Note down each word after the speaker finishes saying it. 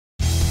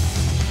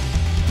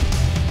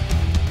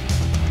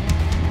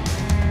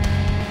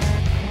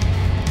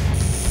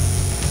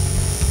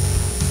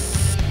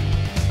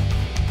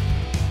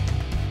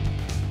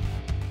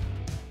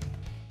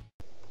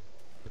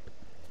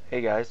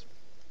Hey guys,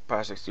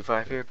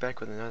 Power65 here, back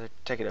with another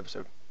Tekkit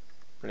episode.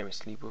 My name is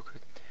Sleep real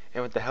quick,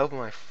 and with the help of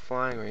my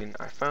flying ring,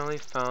 I finally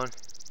found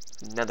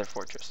another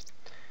fortress.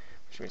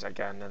 Which means I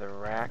got another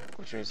rack,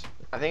 which means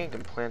I think I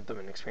can plant them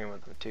and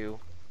experiment with them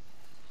too.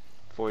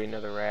 40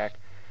 another rack.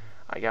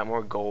 I got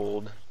more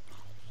gold.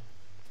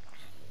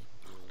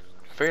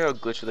 I figured out a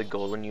glitch with the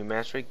gold. When you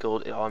macerate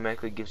gold, it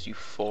automatically gives you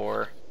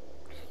 4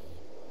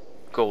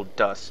 gold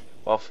dust.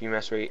 Well, if you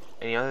macerate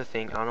any other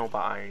thing, I don't know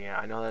about iron yet.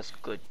 I know that's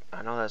good.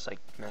 I know that's like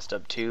messed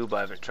up too, but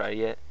I haven't tried it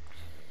yet.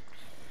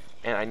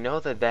 And I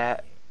know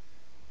that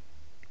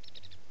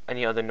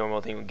any other normal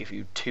thing would give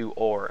you 2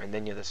 ore, and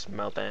then you have to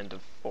smelt that into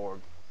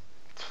 4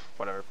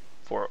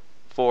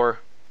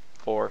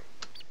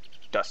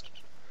 dust.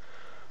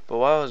 But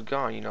while I was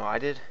gone, I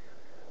did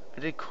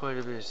quite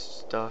a bit of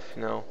stuff.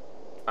 I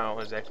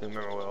don't exactly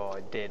remember what all I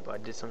did, but I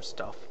did some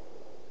stuff.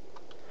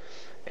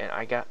 And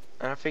I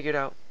figured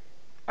out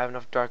I have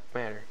enough dark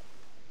matter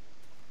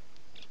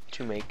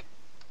to make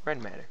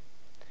red matter.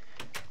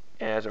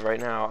 And as of right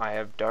now, I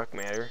have dark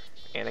matter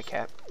and a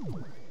cap.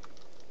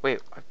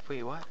 Wait,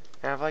 what?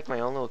 I have like my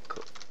own little.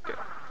 I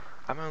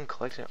have my own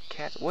collection of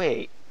cats.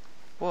 Wait,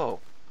 whoa,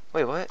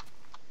 wait, what?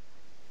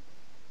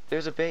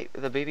 There's a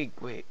the baby.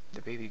 Wait,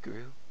 the baby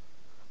grew.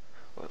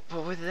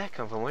 Where did that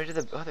come from? Where did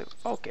the other?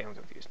 Okay, I'm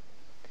confused.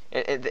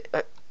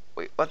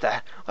 Wait, what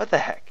the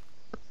heck?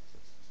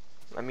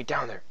 Let me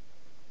down there.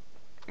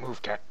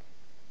 Move, cat.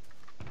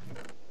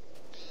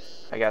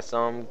 I got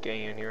some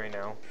getting in here right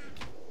now.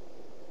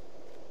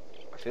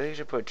 I feel like I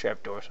should put a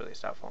trap door so they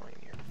stop falling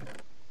in here.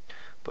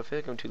 But I feel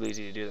like I'm too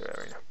lazy to do that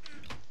right now.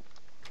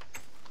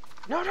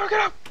 No, don't get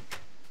up!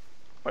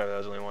 Whatever, that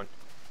was only one.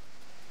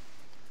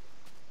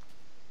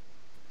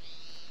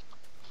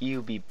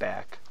 He'll be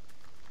back.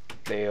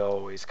 They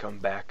always come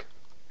back.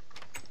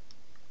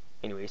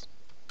 Anyways.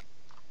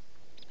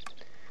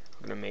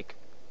 I'm gonna make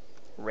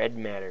red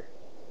matter.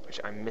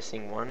 Which I'm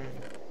missing one.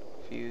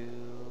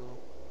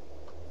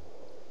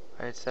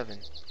 I had 7,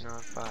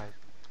 not 5.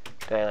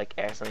 Did I like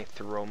accidentally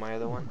throw my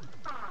other one?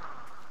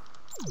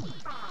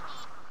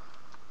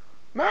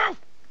 Move!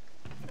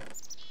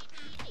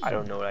 I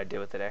don't know what I did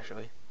with it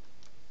actually.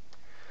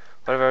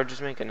 Whatever, I'll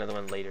just make another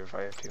one later if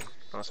I have to.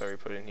 Oh, sorry,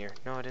 put it in here.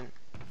 No, I didn't.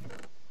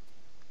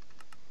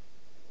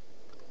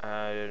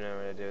 I don't know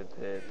what I did with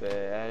it, but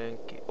I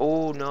didn't get.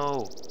 Oh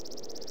no!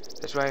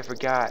 That's right, I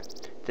forgot.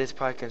 This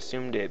probably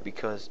consumed it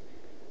because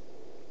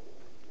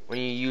when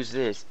you use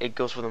this, it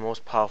goes for the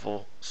most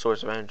powerful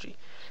source of energy.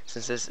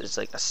 Since this is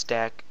like a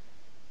stack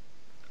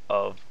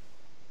of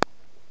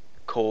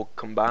coal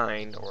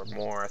combined or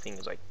more, I think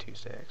it's like 2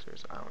 stacks or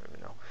so, I don't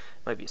even know.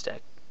 It might be a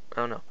stack. I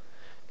don't know.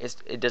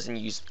 It doesn't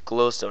use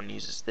glowstone, it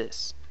uses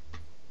this.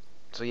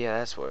 So yeah,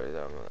 that's what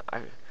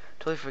I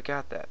totally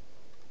forgot that.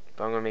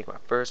 But I'm gonna make my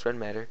first red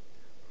matter.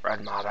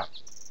 Red matter.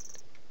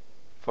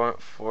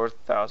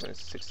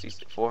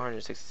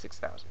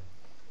 466,000.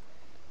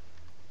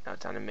 Now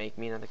it's time to make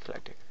me another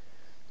collector.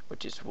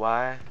 Which is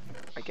why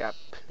I got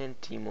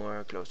plenty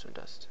more glowstone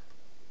dust.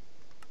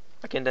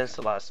 I condensed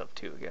a lot of stuff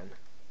too again.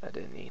 I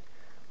didn't need.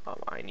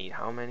 I need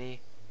how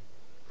many?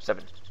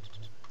 7.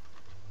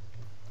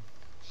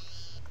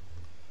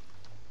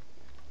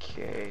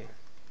 Okay,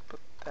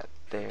 put that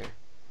there.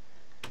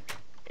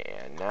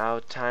 And now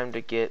time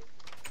to get.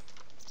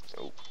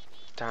 Oh,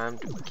 time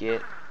to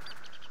get.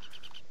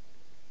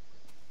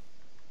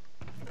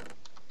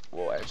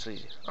 Well,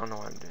 actually, I don't know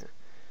what I'm doing.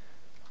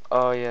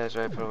 Oh yeah, that's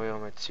right. I put away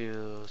all my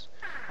tools.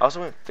 I also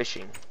went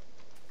fishing.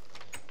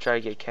 Try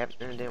to get capped,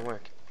 and it didn't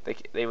work.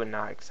 They would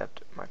not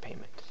accept my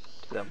payment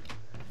to them.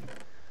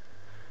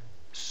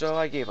 So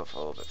I gave up for a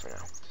little bit for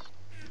now.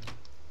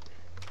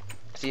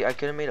 See, I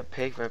could have made a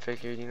pig, but I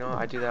figured,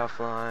 I do that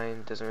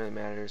offline. Doesn't really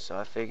matter. So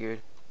I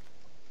figured,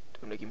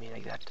 don't look at me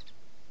like that.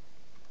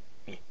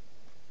 Me.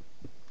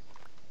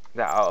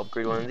 That I'll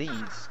upgrade one of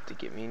these to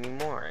give me any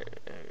more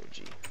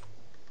energy.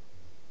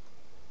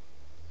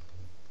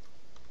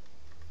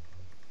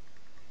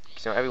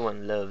 So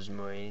everyone loves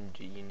more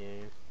energy,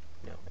 and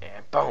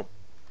boom.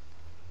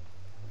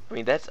 I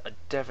mean, that's a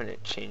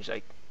definite change,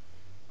 like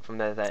from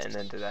that and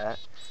then to that.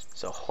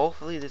 So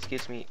hopefully this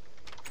gives me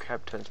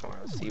crap tons more.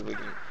 Let's see if we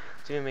can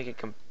make it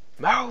come.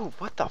 No,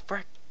 what the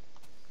frick?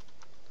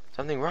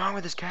 Something wrong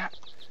with this cat?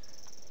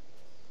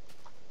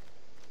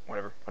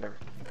 Whatever.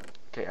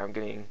 Okay, I'm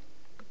getting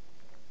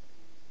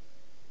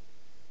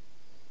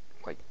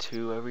like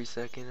 2 every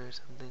second or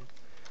something.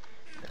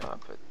 And I'll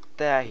put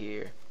that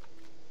here.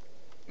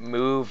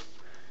 Move.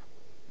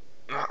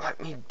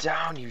 Let me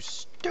down, you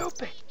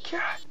stupid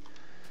cat.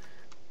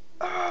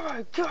 Oh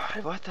my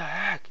god, what the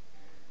heck?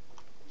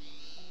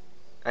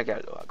 I got a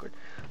little awkward.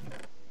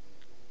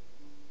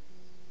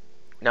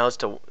 Now it's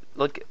to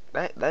look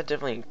that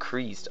definitely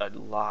increased a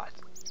lot.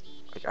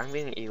 Like I'm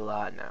getting a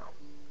lot now.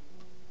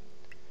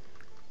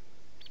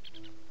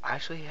 I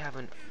actually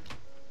haven't.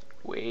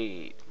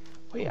 Wait,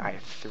 I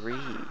have 3.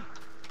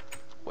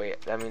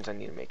 Wait, that means I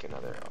need to make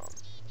another.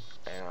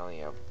 And I only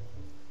have.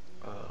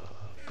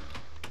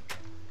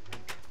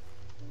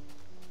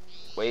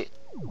 Wait,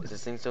 is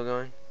this thing still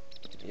going?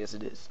 Yes,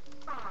 it is.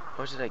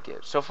 How much did I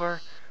get? So far,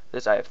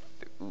 this I have,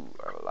 ooh,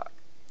 a lot.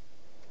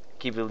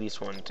 Keep at least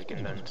one to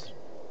condense.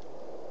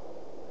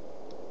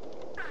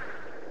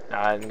 Now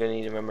I'm gonna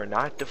need to remember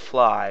not to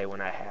fly when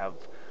I have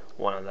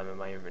one of them in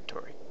my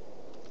inventory.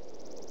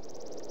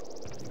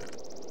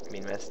 I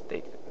mean,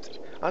 mistake.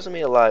 I also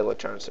made a lot of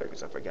electronic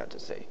circuits, I forgot to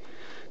say.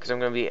 Because I'm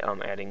gonna be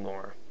adding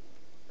more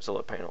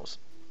solar panels.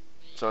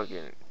 So I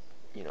can,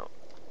 you know,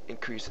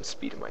 increase the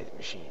speed of my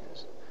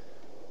machines.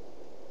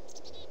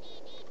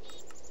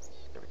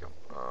 There we go.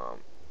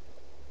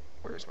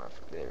 There's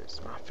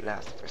my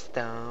philosopher's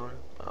stone.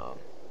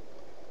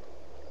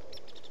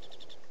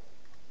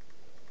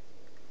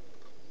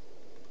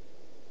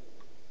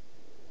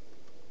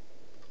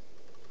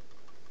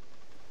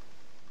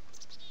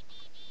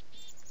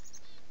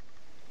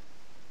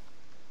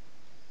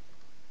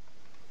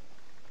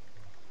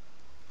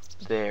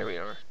 There we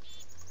are.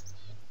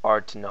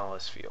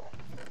 Artenalis fuel.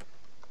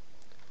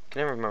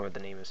 Can never remember what the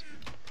name is.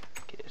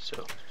 Okay,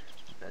 so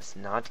let's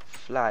not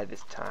fly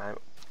this time.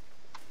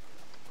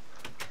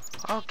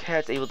 How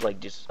cat's able to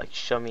just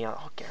shove me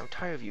out? Okay, I'm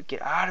tired of you.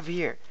 Get out of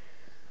here.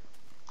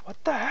 What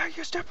the heck,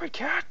 you stupid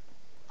cat?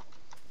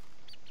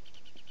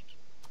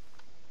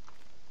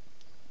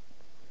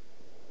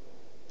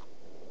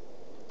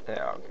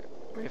 Yeah, okay.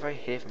 Maybe if I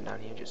hit him down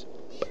here, just...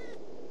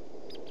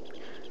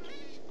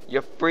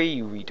 You're free,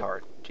 you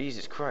retard.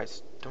 Jesus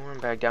Christ. Don't run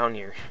back down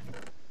here.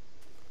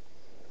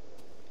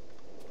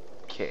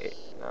 Okay,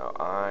 now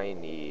I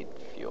need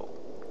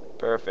fuel.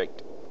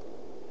 Perfect.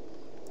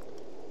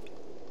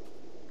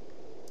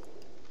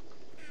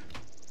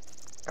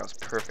 That was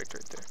perfect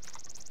right there.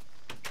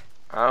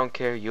 I don't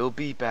care, you'll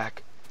be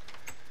back.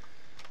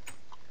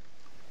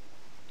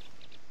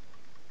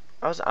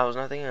 I was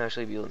not thinking I'd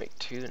actually be able to make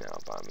 2 now,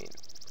 but I mean,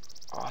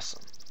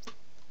 awesome.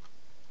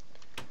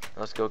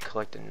 Let's go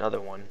collect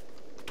another one.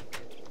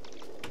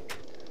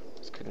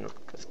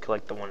 Let's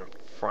collect the one up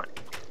front.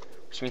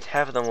 Which means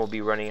half of them will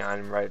be running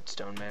on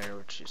redstone matter,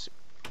 which is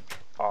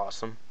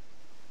awesome.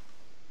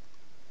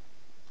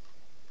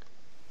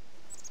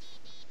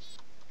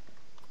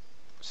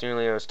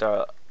 Sooner I'll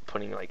start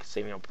putting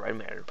saving up red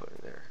matter to put in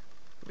there.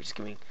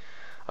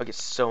 I'll get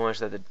so much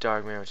that the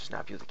dark matter will just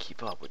not be able to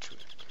keep up,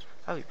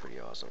 that'd be pretty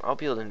awesome. I'll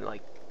be able to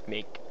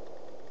make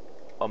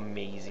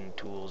amazing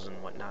tools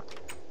and whatnot.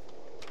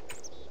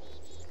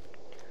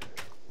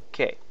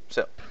 Okay,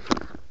 so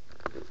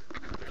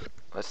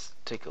let's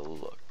take a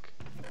look.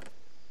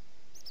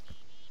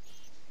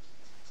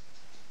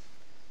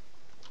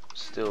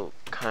 Still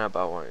kind of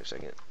about 1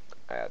 second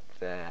at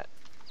that.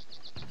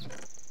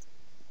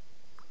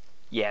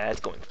 Yeah, that's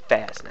going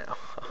fast now.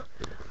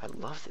 I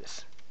love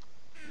this.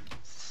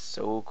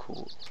 So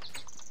cool.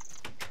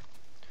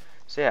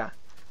 So yeah,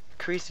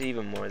 increase it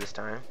even more this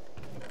time.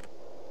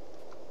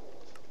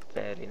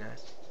 Very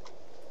nice.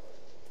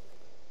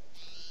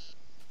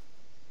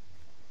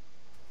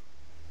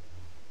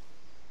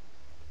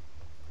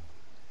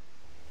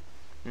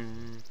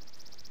 I'm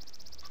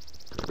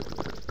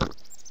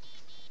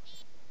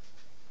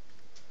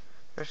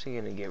actually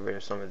gonna get rid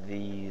of some of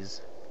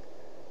these.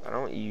 I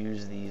don't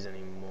use these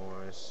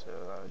anymore, so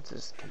I'll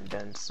just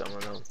condense some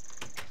of them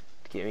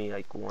to get me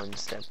 1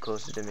 step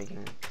closer to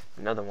making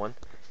another one.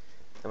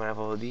 Then I have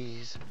all of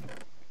these.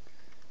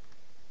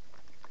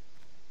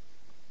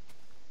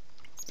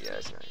 Yeah,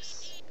 that's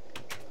nice.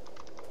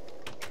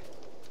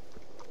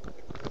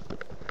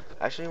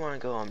 I actually want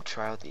to go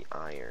try out the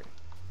iron.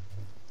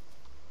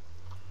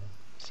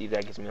 See if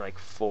that gives me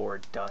 4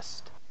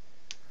 dust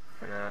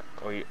or not,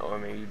 or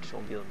maybe you just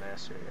won't be able to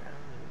master it. I don't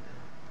even know.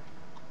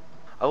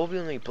 I will be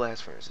able to make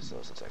blast furnaces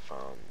though, since I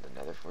found the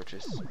nether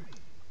fortress.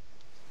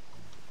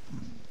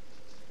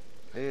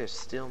 They're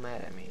still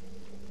mad at me.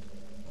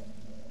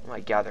 Oh my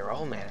god, they're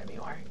all mad at me.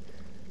 Why?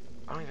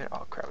 I don't even.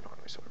 Oh crap! I don't have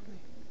my sword with me.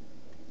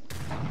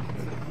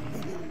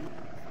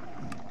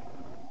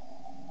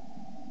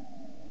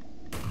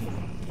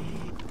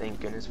 Thank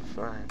goodness for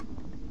flying.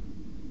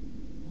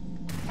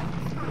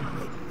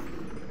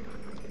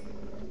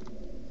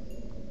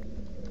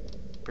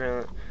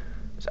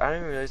 So I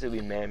didn't realize they'd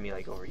be mad at me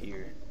over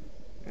here.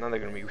 Now they're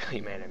gonna be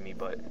really mad at me,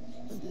 but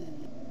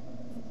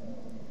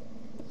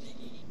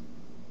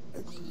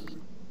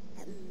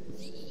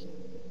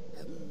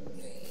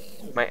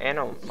my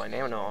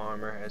nano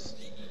armor has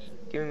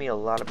given me a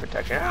lot of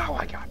protection. Oh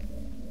my god!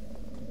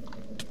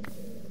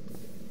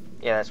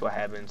 Yeah, that's what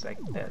happens.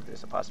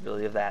 There's a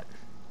possibility of that.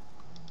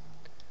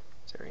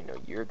 So I already know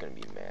you're gonna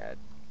be mad,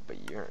 but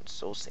you're in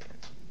soul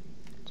sand.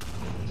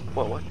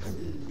 Whoa, what?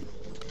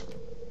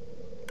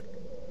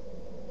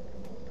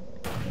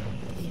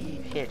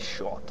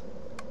 Headshot.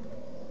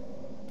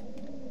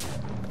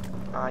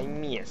 I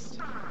missed.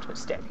 I'm trying to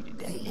stab you to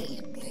death.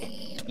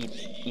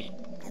 Eat.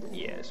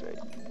 Yeah, that's right.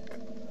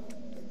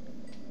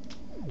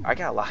 I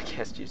got a lot of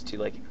gas juice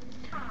too.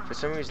 For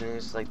some reason,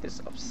 there's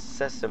this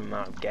obsessive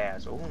amount of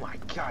gas. Oh my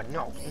god,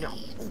 no.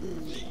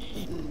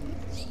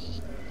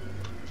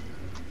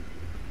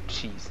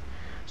 Jeez.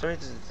 For some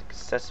reason, there's an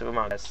excessive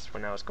amount of gas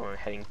when I was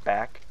heading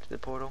back to the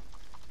portal.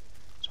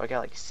 So I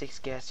got 6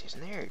 gas juice,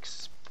 and they're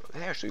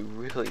actually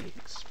really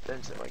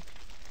expensive.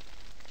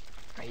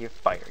 I hear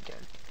fire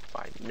again.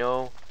 I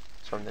know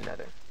it's from the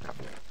nether.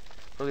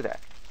 Look at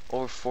that.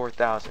 Over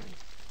 4,000.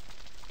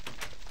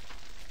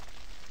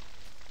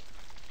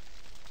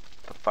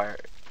 The fire.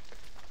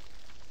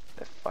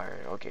 That fire.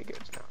 Okay, good.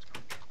 Now it's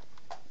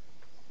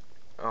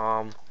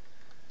gone.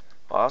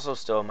 I also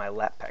still have my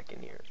lap pack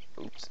in here.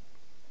 Oops.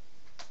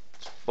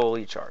 It's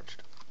fully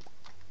charged.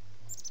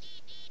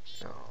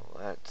 Now,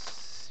 let's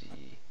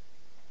see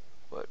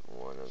what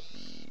one of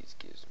these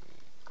gives me.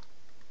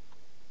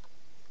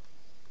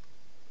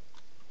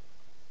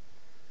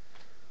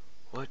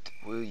 What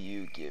will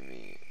you give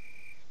me?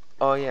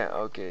 Oh yeah,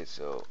 okay,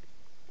 so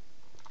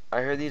I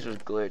heard these was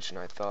glitched and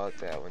I thought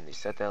that when they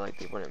said that like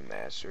they wouldn't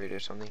master it or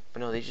something. But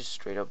no, they just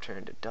straight up turn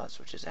into dust,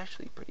 which is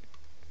actually pretty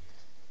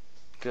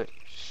good.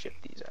 Ship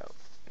these out.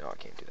 No, I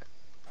can't do that.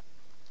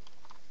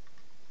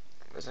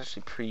 That's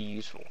actually pretty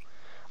useful.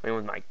 I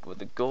mean with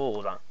the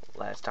gold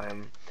last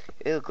time,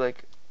 it looked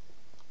like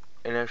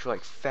an actual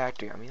like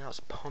factory. I mean I was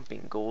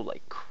pumping gold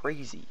like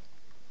crazy.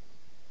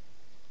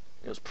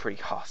 It was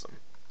pretty awesome.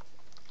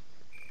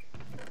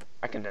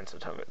 I condensed a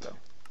ton of it though.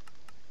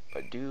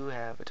 But I do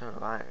have a ton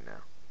of iron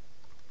now.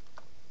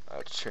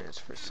 I'll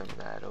transfer some of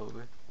that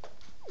over.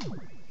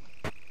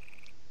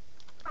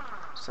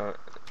 So,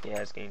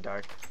 yeah, it's getting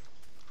dark.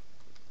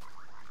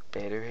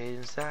 Better head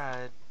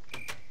inside.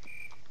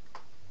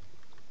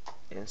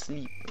 And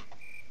sleep.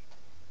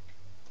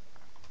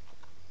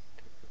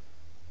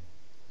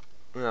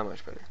 Not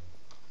much better.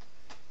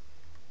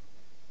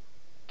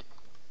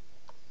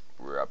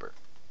 Rubber.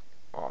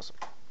 Awesome.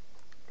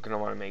 I'm gonna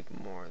want to make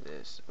more of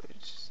this,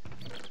 which...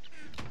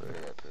 Where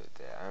did I put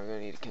that? I'm gonna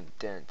need to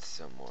condense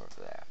some more of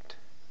that.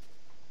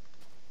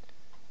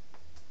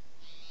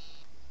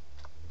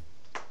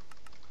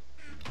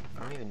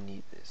 I don't even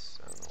need this.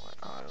 I don't know why.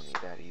 Oh, I don't need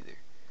that either.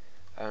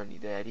 I don't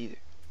need that either.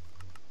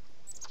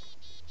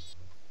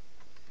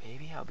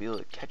 Maybe I'll be able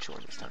to catch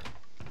one this time.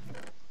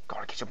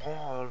 Gotta catch them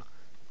all.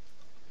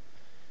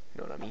 You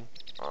know what I mean?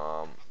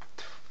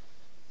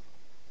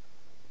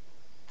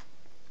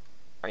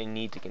 I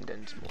need to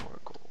condense more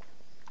coal.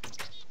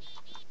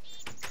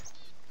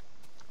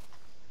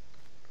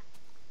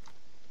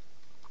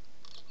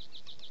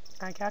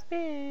 I got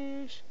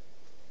fish.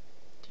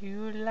 Do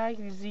you like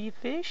the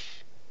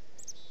fish?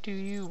 Do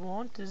you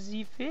want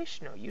the fish?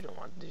 No, you don't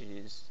want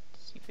the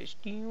fish.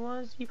 Do you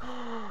want the...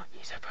 Oh,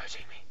 he's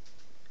approaching me.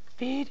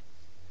 Feed.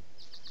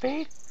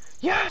 Feed.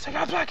 Yes, I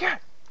got a black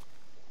cat.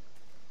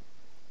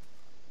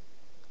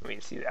 Let me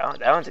see that one.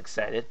 That one's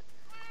excited.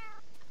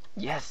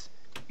 Yes,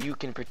 you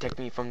can protect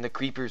me from the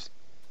creepers.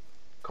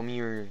 Come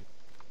here.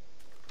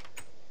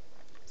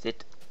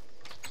 Sit.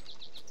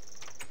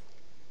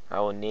 I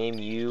will name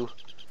you...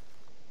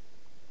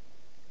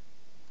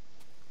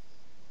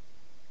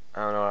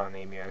 I don't know what I'll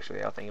name you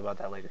actually. I'll think about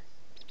that later.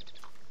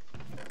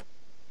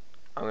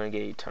 I'm gonna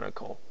get a ton of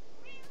coal.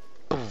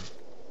 Poof.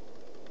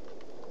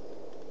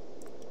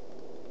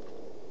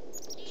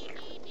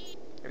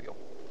 There we go.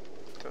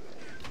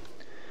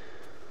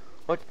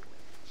 What?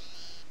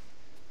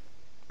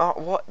 Oh,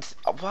 what?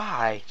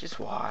 Why? Just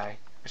why?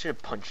 I should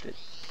have punched it.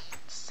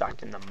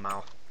 Sucked in the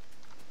mouth.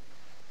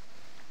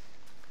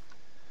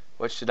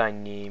 What should I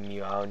name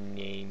you? I'll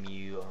name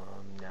you.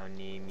 I'll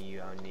name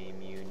you. I'll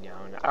name you. No,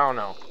 I don't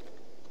know.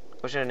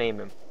 What should I name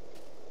him?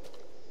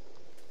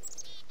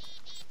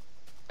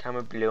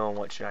 Comment below on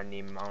what should I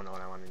name him. I don't know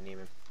what I want to name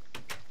him.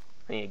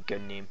 I need a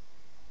good name.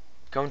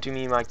 Come to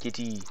me, my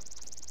kitty.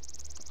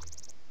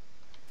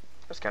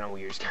 That's kind of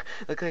weird.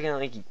 Look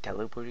like he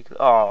teleported.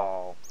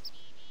 Oh.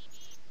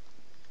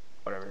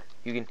 Whatever.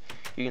 You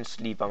can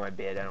sleep on my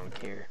bed. I don't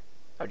care.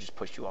 I'll just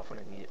push you off when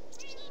I need it.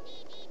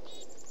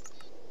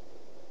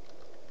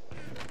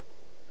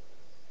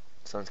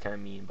 Sounds kind of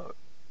mean, but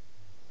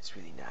it's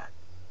really not.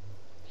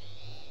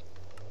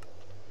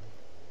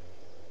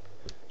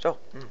 So,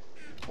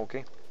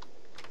 okay.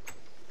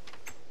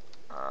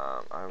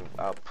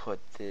 I'll put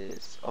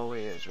this. Oh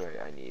wait, that's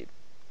right.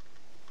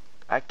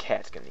 That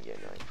cat's gonna get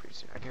annoying pretty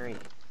soon. I can already.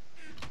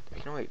 I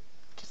can already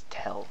just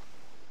tell.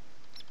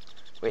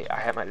 Wait, I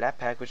have my lap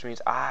pack, which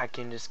means I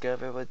can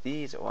discover what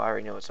these. Well, I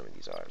already know what some of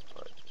these are,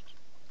 but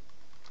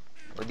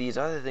what these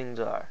other things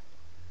are.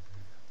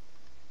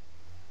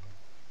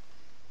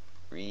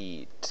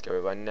 Read.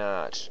 Discover by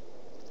notch.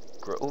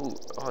 Grow. Ooh,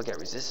 oh, I got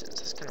resistance.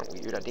 That's kind of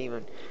weird. I didn't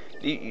even.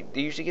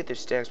 They usually get their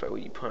stacks by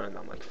what you put on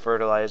them, like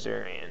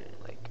fertilizer and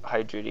like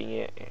hydrating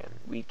it and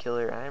weed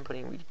killer. I didn't put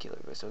any weed killer,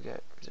 but I still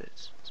get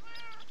resistance.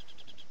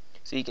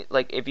 So you can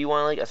like if you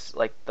want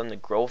like them to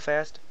grow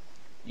fast,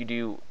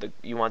 you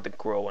want the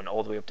grow one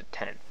all the way up to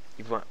 10.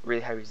 If you want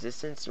really high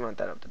resistance, you want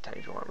that up to 10.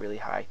 If you want really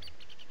high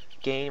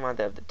gain, you want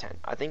that up to 10.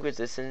 I think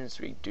resistance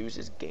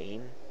reduces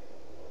gain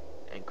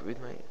and growth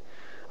might.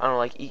 I don't know,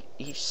 like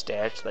each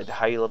stage, like the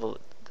higher level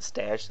the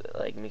stage,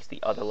 like makes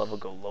the other level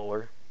go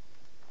lower.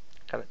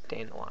 Kind of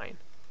dandelion.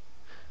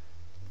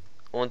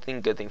 One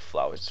good thing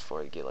flowers is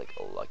for to get like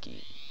a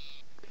lucky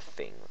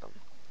thing with them.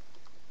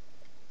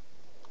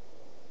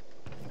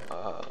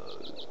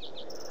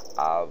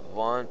 I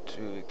want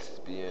to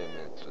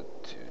experiment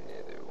with 2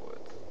 nether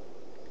warts.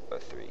 Or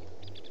 3.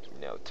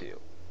 No, two.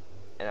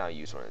 And I'll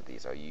use one of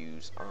these.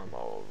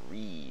 I'll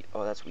read.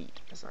 Oh, that's wheat.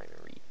 That's not even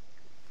read.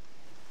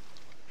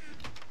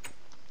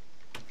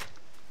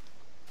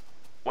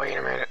 Wait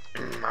a minute.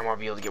 I want to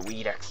be able to get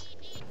weed X.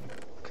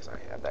 Because I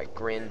have that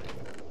grin.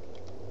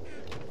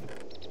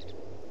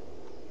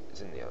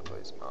 It's in the other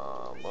place.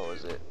 What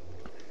was it?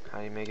 How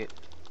do you make it?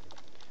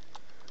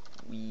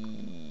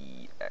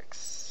 Weed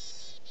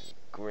X.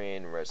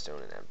 Grin,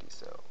 redstone, and empty.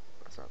 So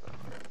that's not that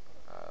hard.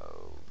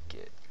 I'll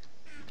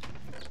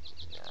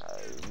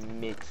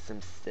make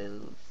some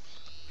cells.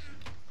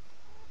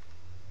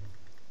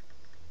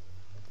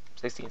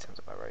 16 sounds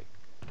about right.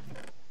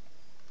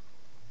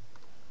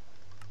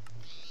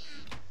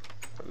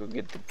 I'll go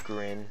get the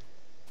grin.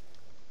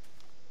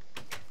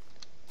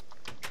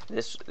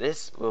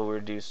 This will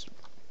reduce.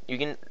 You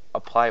can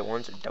apply it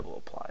once or double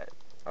apply it.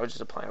 I would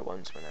just apply it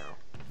once for now.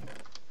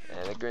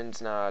 And the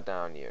grin's not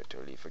down here.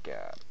 Totally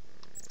forgot.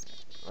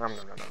 No.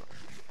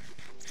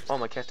 Oh,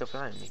 my cat's still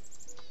following me.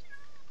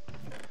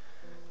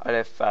 Oh,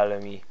 they follow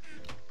me.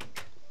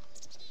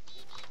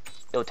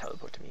 It'll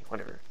teleport to me.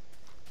 Whatever.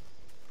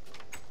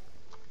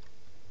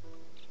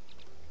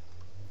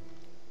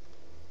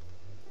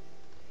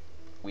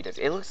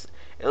 It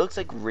looks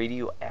like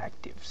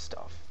radioactive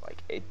stuff.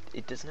 Like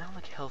it does not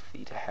look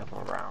healthy to have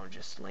around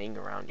just laying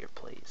around your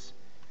place.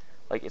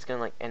 Like it's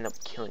gonna like end up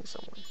killing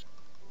someone,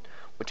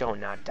 which I will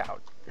not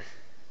doubt.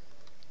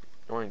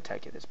 Knowing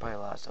Tekkit, there's probably a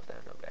lot of stuff that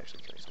end up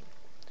actually killing someone,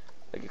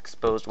 like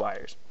exposed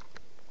wires.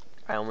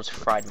 I almost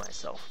fried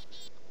myself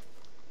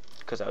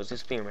because I was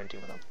experimenting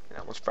with them, and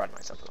I almost fried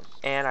myself with them.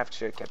 And I've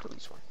sure kept at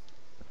least one.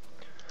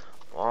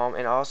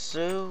 And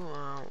also,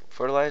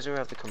 fertilizer will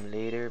have to come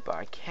later, but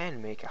I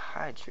can make a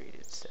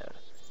hydrated cell.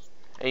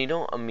 And you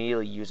don't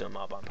immediately use them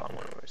up on palm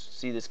winners.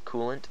 See this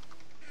coolant?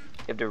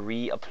 You have to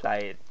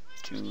reapply it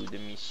to the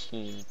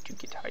machine to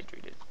get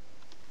hydrated.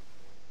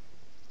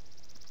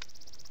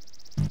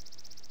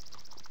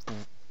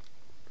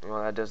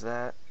 Well, that does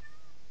that.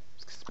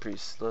 It's pretty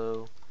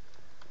slow.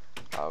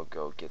 I'll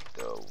go get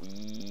the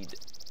weed.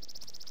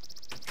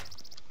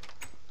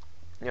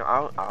 You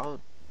know,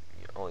 I'll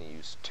only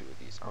use 2 of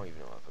these. I don't even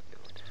know if I'll get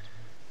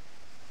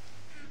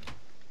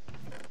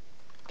one.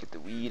 Get the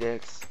weed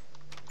X.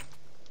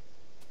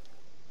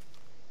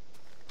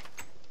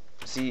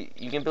 See,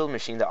 you can build a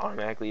machine that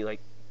automatically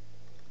like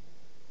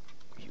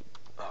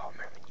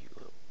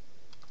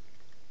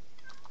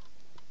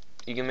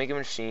you can make a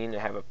machine that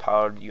have it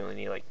powered. You only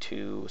need like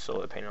 2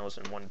 solar panels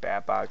and 1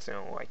 bat box, and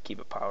it'll like keep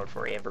it powered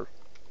forever.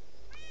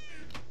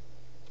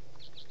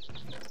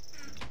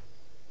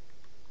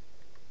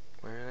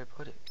 Where did I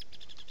put it?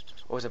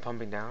 Oh, is it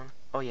pumping down?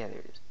 Oh yeah, there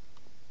it is.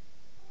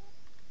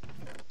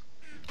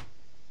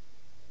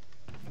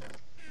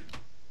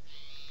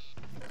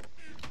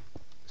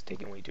 It's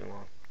taking way too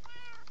long.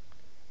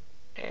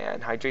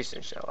 And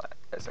hydration shell,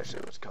 that's actually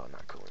what it's called,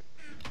 not coolant.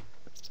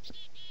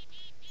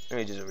 Let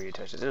me just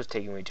reattach this. It was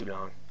taking way too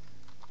long.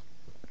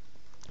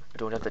 I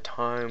don't have the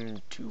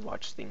time to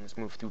watch things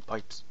move through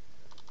pipes.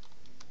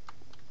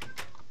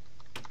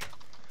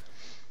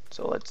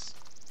 So let's...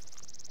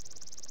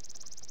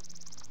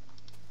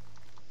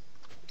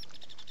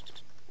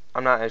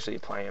 I'm not actually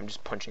applying, I'm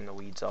just punching the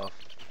weeds off.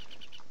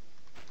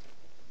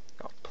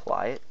 I'll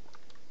apply it.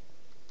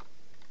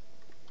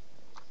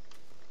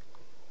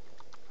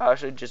 I'll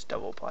actually just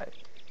double apply it.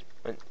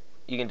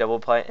 You can double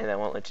apply it and that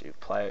won't let you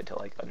apply it until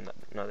like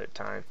another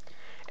time.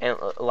 And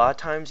a lot of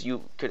times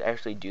you could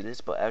actually do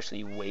this, but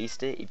actually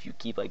waste it if you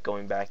keep like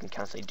going back and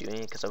constantly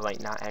doing it, because I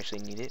might not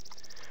actually need it.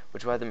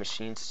 Which is why the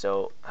machine's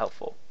so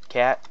helpful.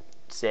 Cat,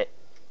 sit.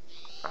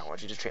 I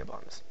want you to trample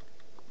on this.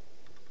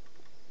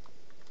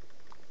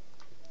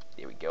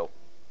 There we go.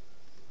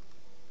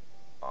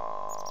 And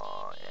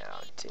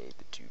I'll take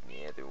the 2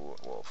 nether.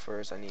 Well,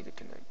 first I need to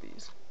connect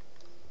these.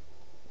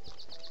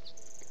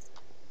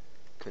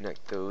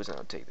 Connect those, and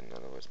I'll take the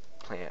nether ones.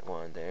 Plant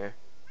one there.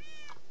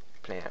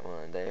 Plant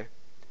one there.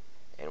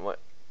 And what?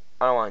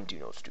 I don't want to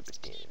do no stupid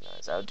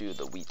dandelions. I'll do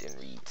the wheat and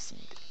reed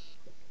seed.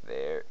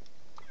 There.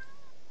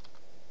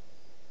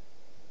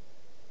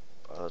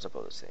 Oh, those are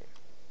both the same.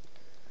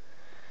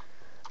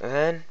 And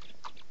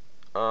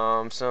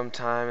then,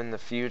 sometime in the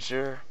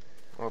future,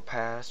 or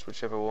past,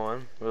 whichever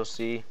one, we'll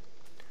see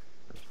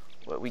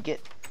what we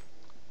get.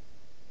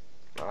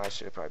 Oh, I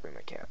should probably bring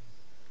my cat.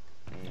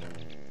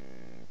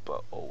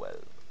 But oh well.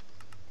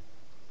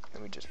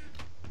 Let me just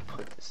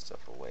put this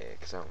stuff away,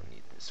 because I don't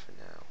need this for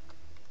now.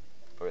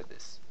 Or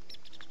this.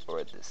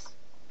 Or this.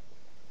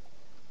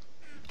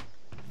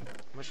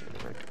 How much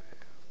netherrack do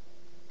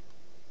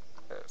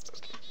I have?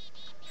 Okay.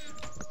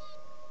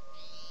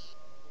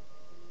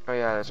 Oh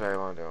yeah, that's right, I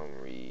want to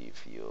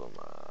refuel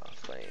my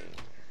flame.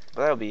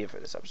 But that'll be it for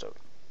this episode.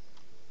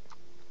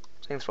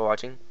 Thanks for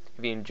watching.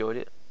 If you enjoyed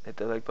it, hit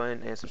the like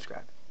button and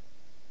subscribe.